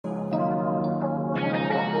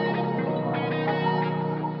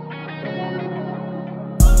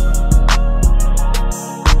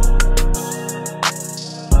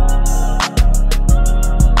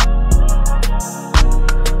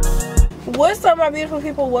What's up, my beautiful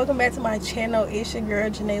people? Welcome back to my channel. It's your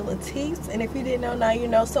girl JanayLattice, and if you didn't know, now you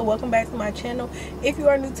know. So welcome back to my channel. If you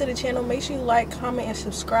are new to the channel, make sure you like, comment, and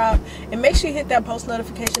subscribe, and make sure you hit that post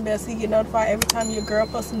notification bell so you get notified every time your girl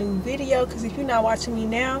posts a new video. Because if you're not watching me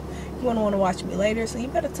now, you're gonna want to watch me later, so you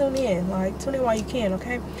better tune in. Like, tune in while you can,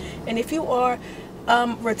 okay? And if you are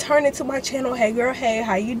returning to my channel, hey girl, hey,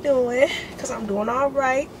 how you doing? Because I'm doing all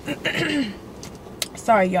right.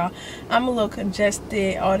 Sorry y'all, I'm a little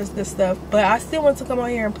congested, all this good stuff, but I still want to come on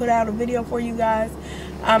here and put out a video for you guys.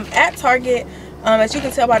 At Target, as you can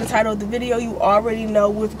tell by the title of the video, you already know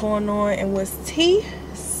what's going on and what's tea.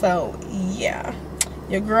 So yeah,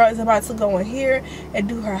 your girl is about to go in here and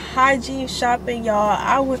do her hygiene shopping, y'all.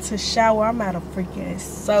 I went to shower, I'm out of freaking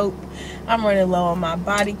soap, I'm running low on my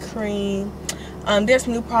body cream. There's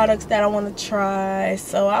new products that I want to try,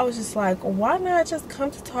 so I was just like, why not just come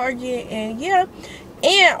to Target? And yeah,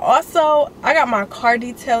 and also I got my car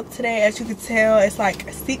detailed today. As you can tell, it's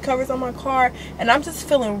like seat covers on my car, and I'm just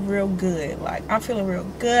feeling real good. Like, I'm feeling real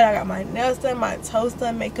good. I got my nails done, my toes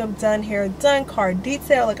done, makeup done, hair done, car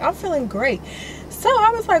detailed. Like, I'm feeling great. So I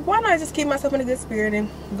was like, why not just keep myself in a good spirit and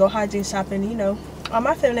go hygiene shopping, you know, all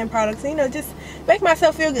my feminine products, you know, just make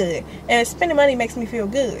myself feel good. And spending money makes me feel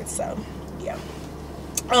good. So yeah,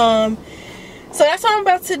 so that's what I'm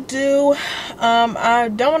about to do. I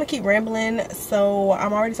don't want to keep rambling, so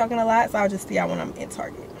I'm already talking a lot, so I'll just see y'all when I'm in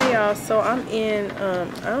Target. Hey y'all, so I'm in I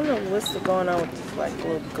don't know what's going on with this like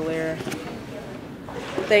little glare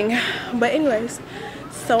thing, but anyways,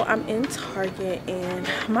 so I'm in Target and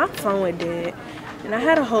my phone went dead, and I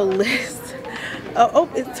had a whole list. Oh,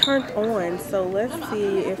 it turned on, so let's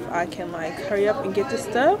see if I can like hurry up and get this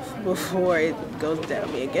stuff before it goes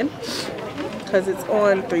down me again, because it's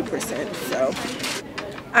on 3%. So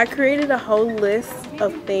I created a whole list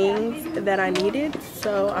of things that I needed,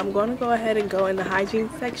 so I'm going to go ahead and go in the hygiene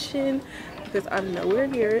section because I'm nowhere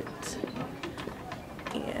near it.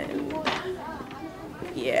 And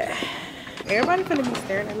yeah, everybody's gonna be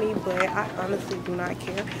staring at me, but I honestly do not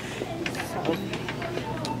care. So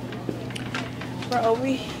we're over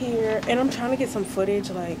here, and I'm trying to get some footage,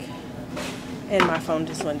 like, and my phone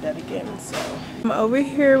just went dead again. So I'm over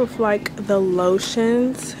here with like the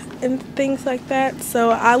lotions and things like that. So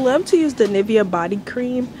I love to use the Nivea body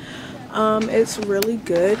cream. It's really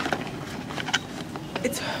good.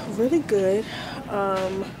 It's really good.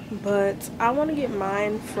 But I want to get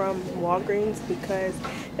mine from Walgreens because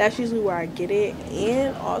that's usually where I get it,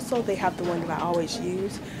 and also they have the one that I always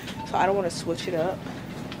use, so I don't want to switch it up.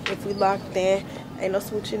 If we locked in, ain't no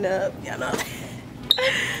switching up, y'all know.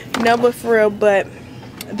 No, but for real, but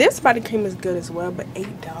this body cream is good as well, but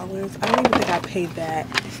 $8, I don't even think I paid that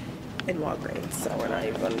in Walgreens, so we're not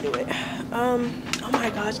even gonna do it. Oh my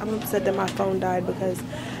gosh, I'm upset that my phone died because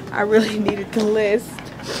I really needed the list.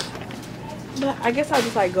 But I guess I'll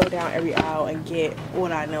just like go down every aisle and get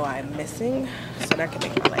what I know I'm missing, so that can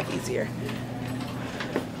make my life easier.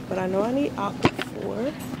 But I know I need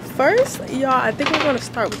Aquaphor. First, y'all, I think we're going to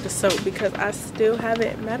start with the soap because I still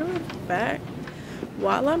haven't. Matter of fact,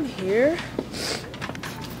 while I'm here,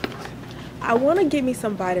 I want to get me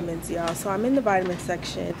some vitamins, y'all. So I'm in the vitamin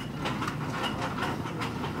section.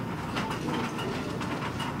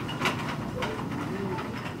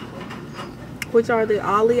 Which are the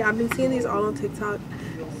Ollie. I've been seeing these all on TikTok,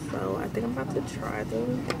 so I think I'm about to try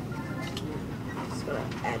them. Just gonna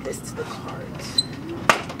add this to the cart.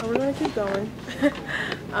 Oh, we're gonna keep going.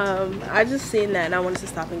 I just seen that and I wanted to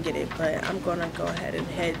stop and get it, but I'm gonna go ahead and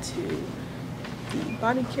head to the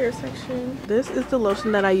body care section. This is the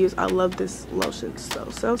lotion that I use. I love this lotion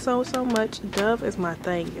so much. Dove is my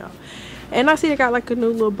thing, y'all. And I see I got like a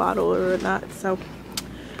new little bottle or not, so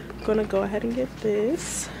I'm gonna go ahead and get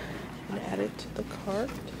this and add it to the cart.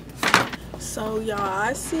 So y'all,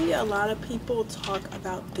 I see a lot of people talk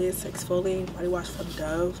about this exfoliating body wash from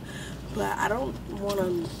Dove, but I don't want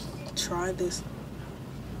to try this.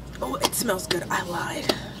 Oh, it smells good. I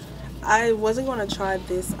lied. I wasn't going to try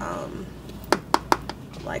this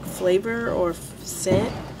like flavor or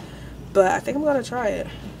scent, but I think I'm going to try it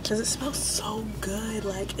because it smells so good.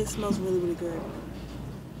 Like, it smells really good.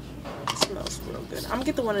 It smells real good. I'm gonna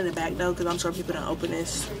get the one in the back though, because I'm sure people don't open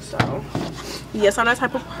this. So yes, I'm that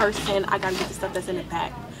type of person. I gotta get the stuff that's in the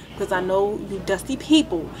back because I know you dusty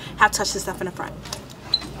people have touched the stuff in the front.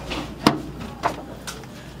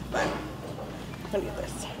 But I'm gonna get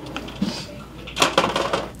this.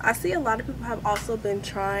 I see a lot of people have also been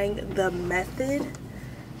trying the Method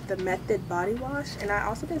body wash, and I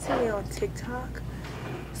also been seeing it on TikTok.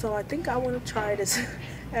 So I think I want to try this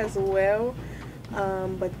as well.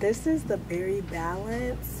 But this is the Berry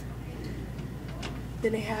Balance.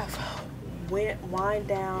 Then they have Wind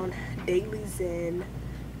Down, Daily Zen,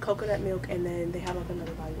 coconut milk, and then they have like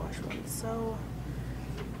another body wash one. So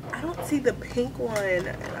I don't see the pink one,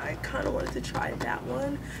 and I kind of wanted to try that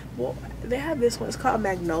one. Well, they have this one. It's called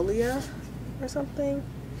Magnolia or something.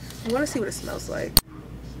 I want to see what it smells like.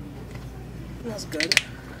 It smells good.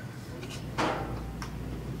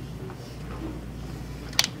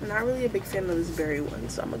 I'm not really a big fan of this berry one,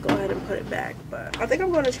 so I'm gonna go ahead and put it back. But I think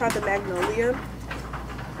I'm going to try the Magnolia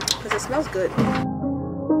because it smells good.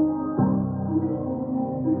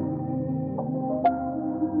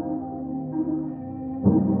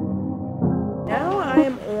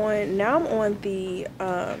 Now I'm on the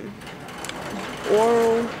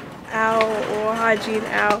oral hygiene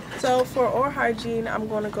owl. So for oral hygiene, I'm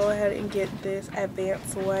going to go ahead and get this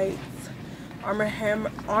Advanced Whites Armor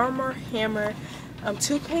Hammer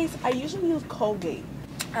toothpaste. I usually use Colgate.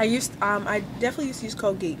 I definitely used to use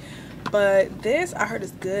Colgate, but this I heard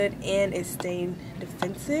is good and it's stain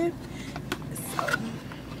defensive, so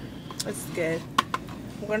it's good.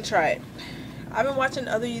 I'm gonna try it. I've been watching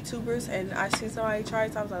other YouTubers and I see somebody try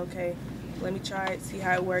it, so I was like, okay, let me try it, see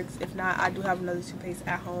how it works. If not, I do have another toothpaste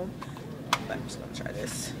at home, but I'm just gonna try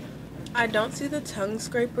this. I don't see the tongue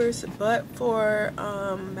scrapers, but for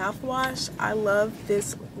mouthwash, I love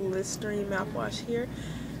this Listerine mouthwash here.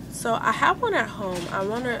 So I have one at home.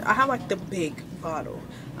 I have like the big bottle.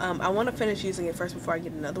 I want to finish using it first before I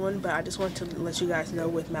get another one, but I just want to let you guys know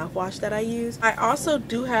with mouthwash that I use. I also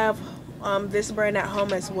do have this brand at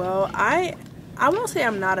home as well. I won't say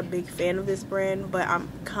I'm not a big fan of this brand, but I'm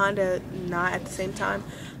kind of not at the same time.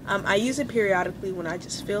 I use it periodically when I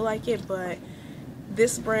just feel like it, but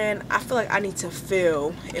this brand, I feel like I need to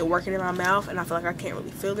feel it working in my mouth, and I feel like I can't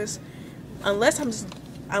really feel this unless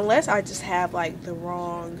I just have like the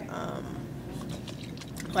wrong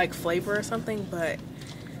like flavor or something. But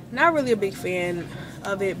not really a big fan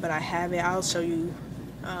of it, but I have it. I'll show you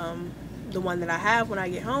the one that I have when I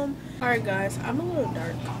get home. Alright guys, I'm a little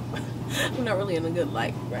dark. I'm not really in a good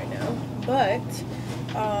light right now, but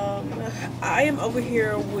I am over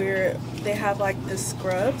here where they have like the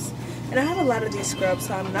scrubs, and I have a lot of these scrubs,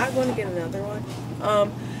 so I'm not going to get another one.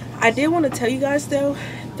 I did want to tell you guys though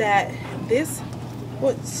that this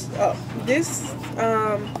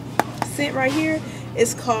scent right here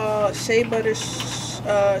is called Shea Butter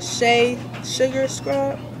Shea Sugar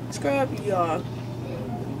Scrub. Y'all,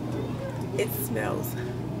 it smells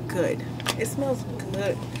good. It smells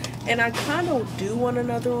good, and I kind of do want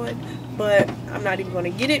another one, but I'm not even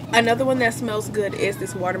going to get it. Another one that smells good is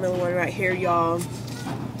this watermelon one right here, y'all.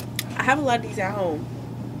 I have a lot of these at home.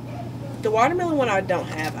 The watermelon one I don't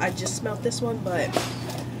have. I just smelled this one, but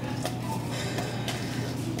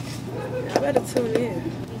I better tune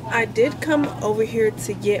in. I did come over here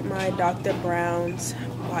to get my Dr. Brown's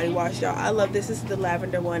body wash, y'all. I love this. This is the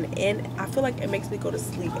lavender one, and I feel like it makes me go to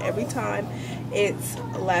sleep every time. It's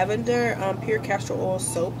lavender pure castor oil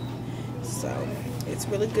soap, so it's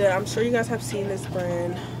really good. I'm sure you guys have seen this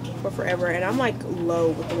brand for forever, and I'm like low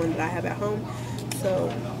with the one that I have at home,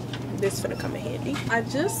 so this is gonna come in handy. I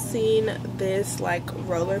just seen this like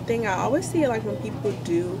roller thing. I always see it like when people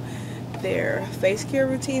do their face care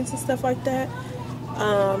routines and stuff like that.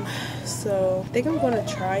 So I think I'm gonna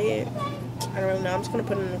try it. I don't really know. I'm just gonna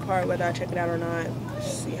put it in the cart whether I check it out or not.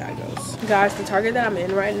 Just see how it goes. Guys, the Target that I'm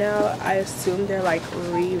in right now, I assume they're like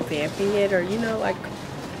revamping it, or you know, like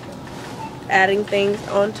adding things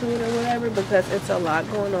onto it or whatever, because it's a lot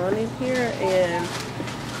going on in here, and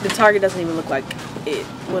the Target doesn't even look like it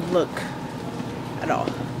would look at all.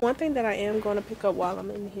 One thing that I am going to pick up while I'm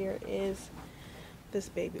in here is this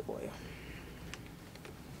baby oil.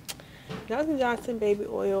 Johnson baby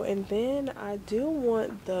oil, and then I do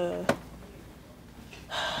want the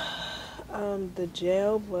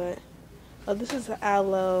gel, but this is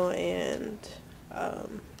aloe and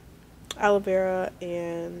aloe vera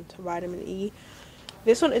and vitamin E.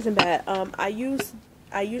 This one isn't bad. I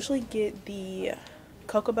usually get the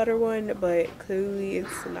cocoa butter one, but clearly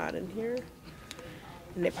it's not in here,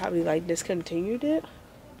 and they probably like discontinued it.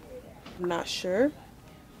 I'm not sure,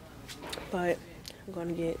 but I'm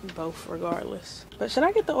gonna get both regardless. But should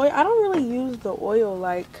I get the oil? I don't really use the oil.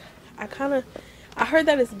 Like I heard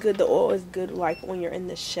that it's good. The oil is good like when you're in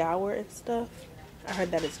the shower and stuff. I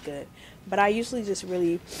heard that it's good, but I usually just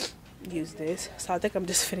really use this, so I think I'm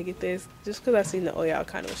just gonna get this just because I seen the oil. I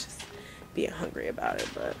kind of was just being hungry about it,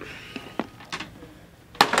 but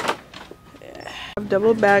yeah. I've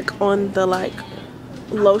doubled back on the like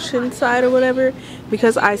lotion side or whatever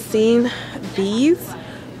because I seen these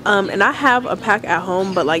and I have a pack at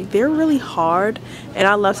home, but like they're really hard and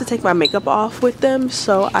I love to take my makeup off with them,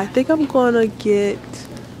 so I think I'm gonna get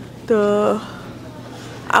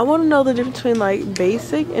I want to know the difference between like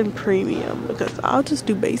basic and premium, because I'll just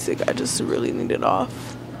do basic. I just really need it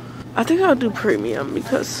off. I think I'll do premium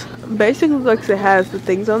because basic looks like it has the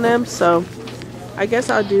things on them, so I guess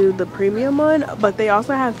I'll do the premium one. But they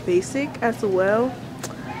also have basic as well,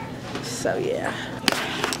 so yeah,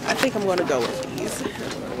 I think I'm gonna go with these. I'm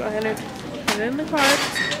gonna go ahead and put it in the cart.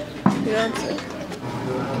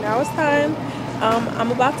 Now it's time. I'm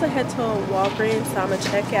about to head to Walgreens, so I'm gonna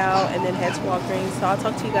check out and then head to Walgreens. So I'll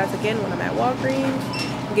talk to you guys again when I'm at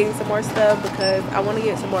Walgreens, getting some more stuff because I want to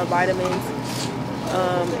get some more vitamins.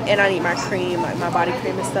 And I need my cream, like my body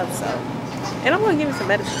cream and stuff. So, and I'm gonna give me some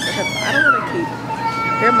medicine because I don't want to keep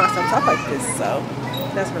hearing myself talk like this. So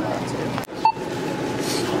that's what I'm about to do.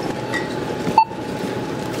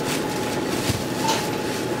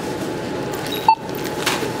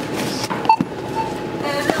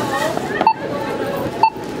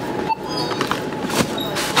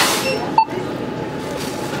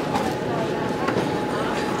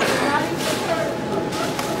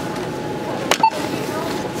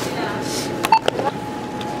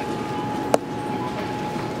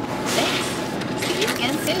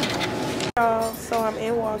 So I'm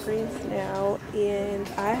in Walgreens now, and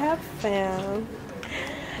I have found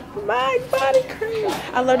my body cream.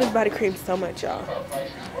 I love this body cream so much, y'all.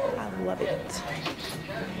 I love it.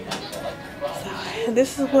 So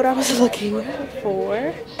this is what I was looking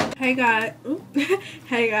for. Hey guys,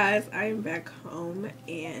 hey guys, I am back home,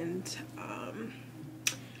 and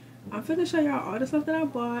I'm finna show y'all all the stuff that I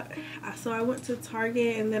bought. So I went to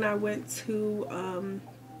Target, and then I went to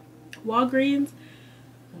Walgreens.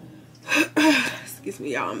 Excuse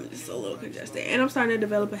me, y'all, I'm just a little congested and I'm starting to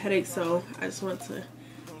develop a headache, so I just want to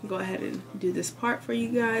go ahead and do this part for you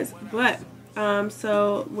guys. But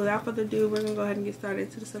so without further ado, we're gonna go ahead and get started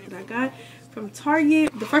into the stuff that I got from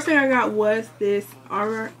Target. The first thing I got was this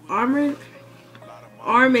Arm &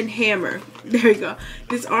 Hammer. There we go.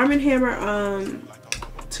 This Arm & Hammer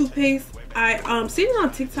toothpaste. I seen it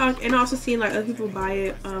on TikTok and also seen like other people buy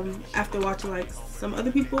it after watching like some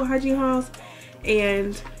other people hygiene hauls,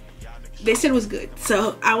 and they said it was good,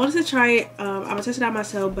 so I wanted to try it. I'm gonna test it out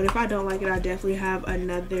myself, but if I don't like it, I definitely have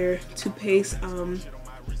another toothpaste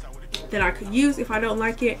that I could use if I don't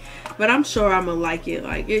like it. But I'm sure I'm gonna like it.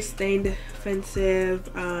 Like, it's stain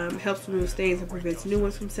defensive, helps remove stains and prevents new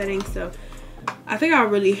ones from setting. So I think I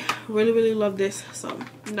really love this, so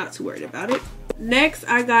I'm not too worried about it. Next,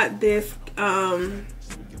 I got this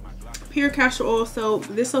pure castor oil soap.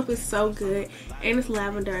 This soap is so good, and it's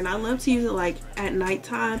lavender, and I love to use it like at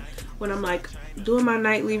nighttime when I'm like doing my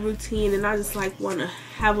nightly routine and I just like want to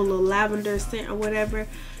have a little lavender scent or whatever,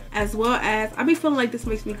 as well as I be feeling like this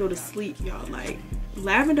makes me go to sleep, y'all. Like,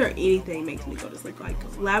 lavender or anything makes me go to sleep. Like,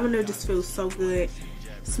 lavender just feels so good,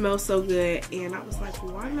 smells so good, and I was like,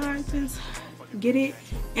 why not just get it?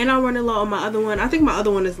 And I'm running low on my other one. I think my other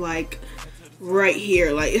one is like right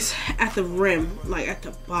here, like it's at the rim, like at the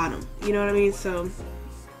bottom, you know what I mean? So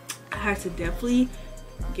I had to definitely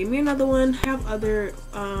give me another one. I have other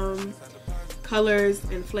colors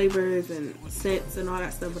and flavors and scents and all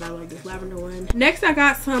that stuff, but I love this lavender one. Next, I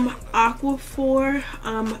got some Aquaphor.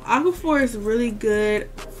 Aquaphor is really good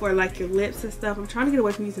for like your lips and stuff. I'm trying to get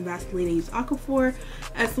away from using Vaseline and use Aquaphor,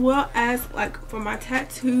 as well as like for my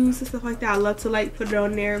tattoos and stuff like that. I love to like put it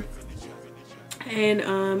on there,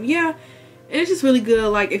 and yeah, it's just really good.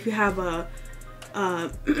 Like if you have a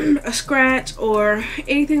scratch or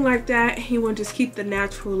anything like that, you want to just keep the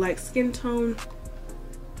natural like skin tone,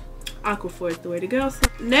 Aquaphor is the way to go. So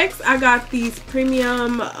next, I got these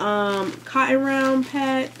premium cotton round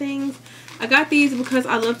pad things. I got these because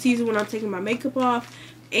I love to use it when I'm taking my makeup off,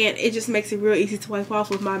 and it just makes it real easy to wipe off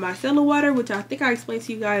with my micellar water, which I think I explained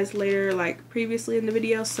to you guys later, like previously in the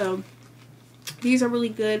video. So these are really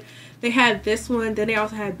good. They had this one, then they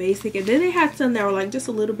also had basic, and then they had some that were like just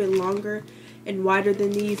a little bit longer and wider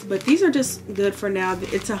than these, but these are just good for now.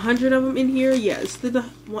 It's 100 of them in here. Yeah,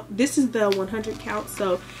 this is the 100 count,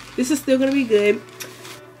 so this is still gonna be good.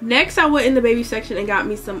 Next, I went in the baby section and got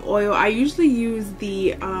me some oil. I usually use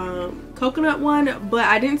the coconut one, but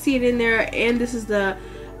I didn't see it in there, and this is the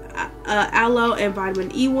aloe and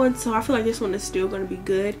vitamin E one, so I feel like this one is still gonna be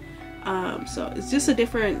good. So it's just a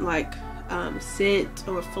different like scent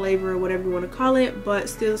or flavor or whatever you want to call it, but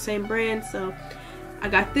still the same brand. So I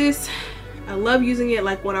got this. I love using it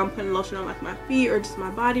like when I'm putting lotion on like my feet or just my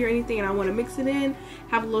body or anything, and I want to mix it in,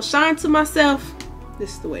 have a little shine to myself.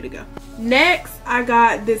 This is the way to go. Next, I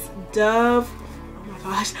got this Dove. Oh my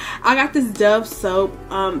gosh, I got this Dove soap.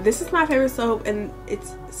 This is my favorite soap, and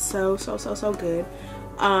it's so good.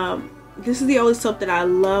 This is the only soap that I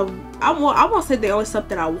love. I won't say the only soap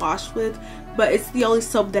that I wash with, but it's the only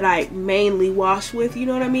soap that I mainly wash with, you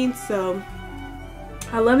know what I mean? So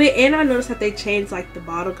I love it. And I noticed that they changed like the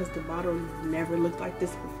bottle, because the bottle never looked like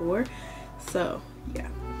this before. So yeah,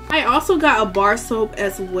 I also got a bar soap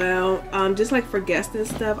as well, just like for guests and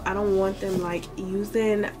stuff. I don't want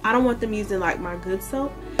them using like my good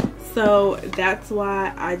soap, so that's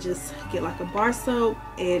why I just get like a bar soap,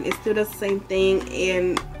 and it still does the same thing.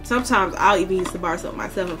 And sometimes I'll even use the bar soap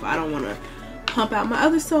myself if I don't want to pump out my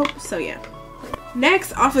other soap. So yeah.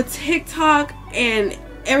 Next, off of TikTok and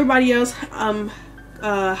everybody else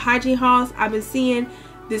hygiene hauls, I've been seeing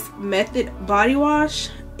this Method body wash,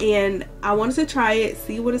 and I wanted to try it,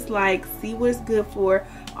 see what it's like, see what it's good for,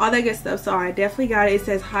 all that good stuff. So I definitely got it. It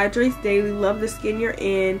says hydrates daily, love the skin you're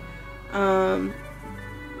in.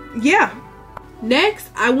 Yeah. Next,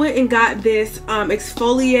 I went and got this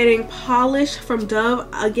exfoliating polish from Dove.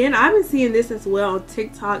 Again, I've been seeing this as well on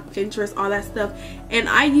TikTok, Pinterest, all that stuff. And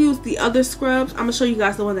I use the other scrubs. I'm gonna show you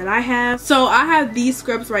guys the one that I have. So I have these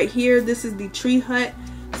scrubs right here. This is the Tree Hut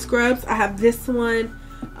scrubs. I have this one,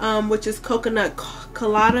 which is coconut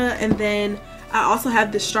colada, and then I also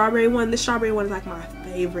have the strawberry one. This strawberry one is like my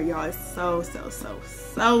favorite, y'all. It's so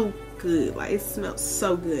good. Like, it smells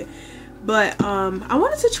so good. But I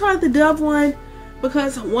wanted to try the Dove one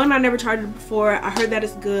because, one, I never tried it before. I heard that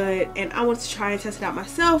it's good, and I wanted to try and test it out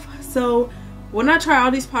myself. So when I try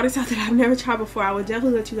all these products out that I've never tried before, I would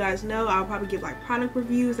definitely let you guys know. I'll probably give like product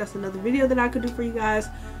reviews. That's another video that I could do for you guys.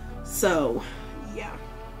 So yeah,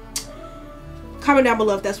 comment down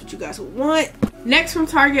below if that's what you guys would want. Next, from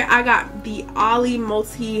Target, I got the Ollie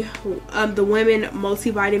multi the women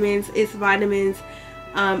multivitamins. It's vitamins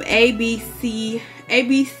A, B, C,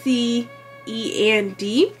 E, and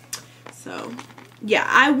D. So yeah,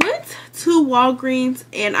 I went to Walgreens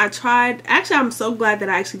and I tried. Actually, I'm so glad that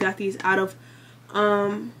I actually got these out of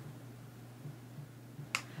I'm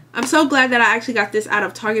so glad that I actually got this out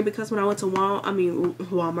of Target, because when I went to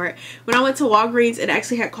Walmart, when I went to Walgreens, it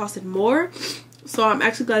actually had costed more. So I'm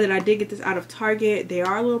actually glad that I did get this out of Target. They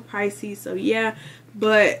are a little pricey, so yeah.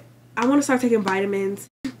 But I want to start taking vitamins.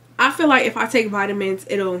 I feel like if I take vitamins,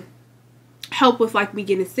 it'll help with like me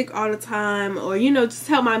getting sick all the time, or you know, just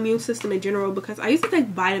help my immune system in general, because I used to take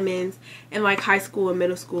vitamins in like high school and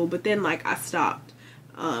middle school, but then like I stopped.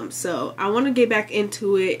 So I want to get back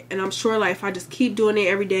into it, and I'm sure like if I just keep doing it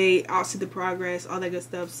every day, I'll see the progress, all that good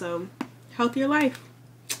stuff. So healthier life,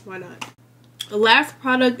 why not? The last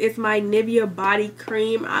product is my Nivea body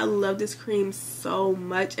cream. I love this cream so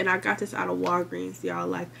much, and I got this out of Walgreens, y'all.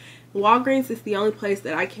 Like, Walgreens is the only place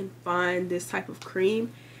that I can find this type of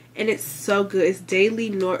cream, and it's so good. It's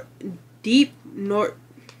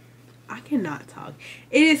I cannot talk.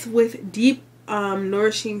 It is with deep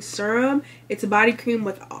nourishing serum. It's a body cream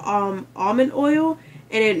with almond oil,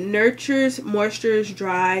 and it nurtures, moistures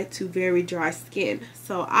dry to very dry skin.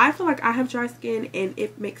 So I feel like I have dry skin, and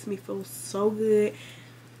it makes me feel so good.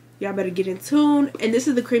 Y'all better get in tune. And this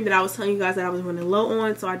is the cream that I was telling you guys that I was running low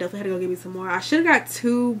on, so I definitely had to go get me some more. I should have got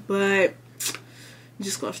two, but I'm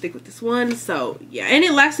just gonna stick with this one. So yeah, and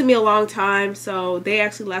it lasted me a long time, so they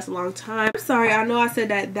actually last a long time. I'm sorry, I know I said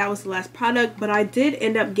that was the last product, but I did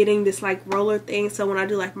end up getting this like roller thing. So when I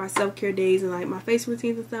do like my self-care days and like my face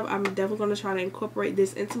routines and stuff, I'm definitely gonna try to incorporate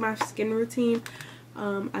this into my skin routine.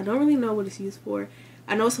 I don't really know what it's used for.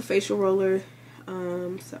 I know it's a facial roller,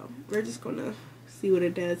 so we're just gonna see what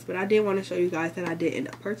it does. But I did want to show you guys that I did end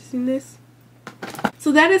up purchasing this.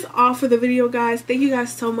 So that is all for the video, guys. Thank you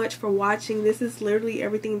guys so much for watching. This is literally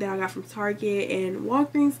everything that I got from Target and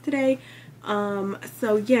Walgreens today.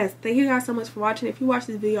 So yes, thank you guys so much for watching. If you watched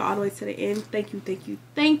this video all the way to the end, thank you.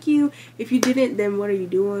 If you didn't, then what are you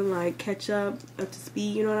doing? Like, catch up to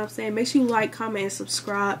speed, you know what I'm saying? Make sure you like, comment, and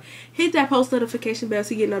subscribe. Hit that post notification bell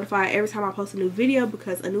so you get notified every time I post a new video,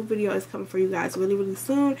 because a new video is coming for you guys really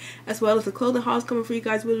soon, as well as the clothing haul is coming for you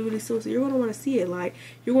guys really soon. So you're going to want to see it. Like,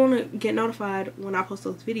 you're going to get notified when I post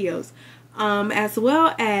those videos. As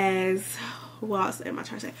well as, what else am I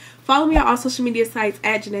trying to say? Follow me on all social media sites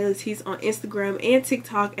at JanayLattice on Instagram and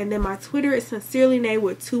TikTok. And then my Twitter is Sincerely Nay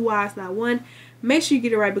with 2 Y's, not 1. Make sure you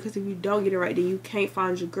get it right, because if you don't get it right, then you can't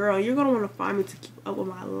find your girl. And you're going to want to find me to keep up with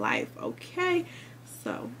my life, okay?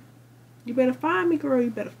 So, you better find me, girl.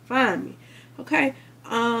 You better find me, okay?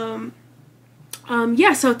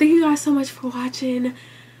 Yeah, so thank you guys so much for watching.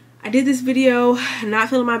 I did this video,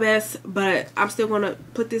 not feeling my best, but I'm still going to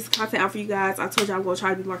put this content out for you guys. I told you I'm going to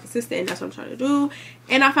try to be more consistent, and that's what I'm trying to do.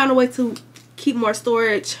 And I found a way to keep more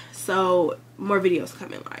storage, so more videos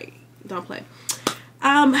coming. Like, don't play.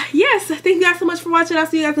 Yes, thank you guys so much for watching. I'll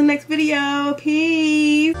see you guys in the next video.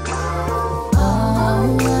 Peace.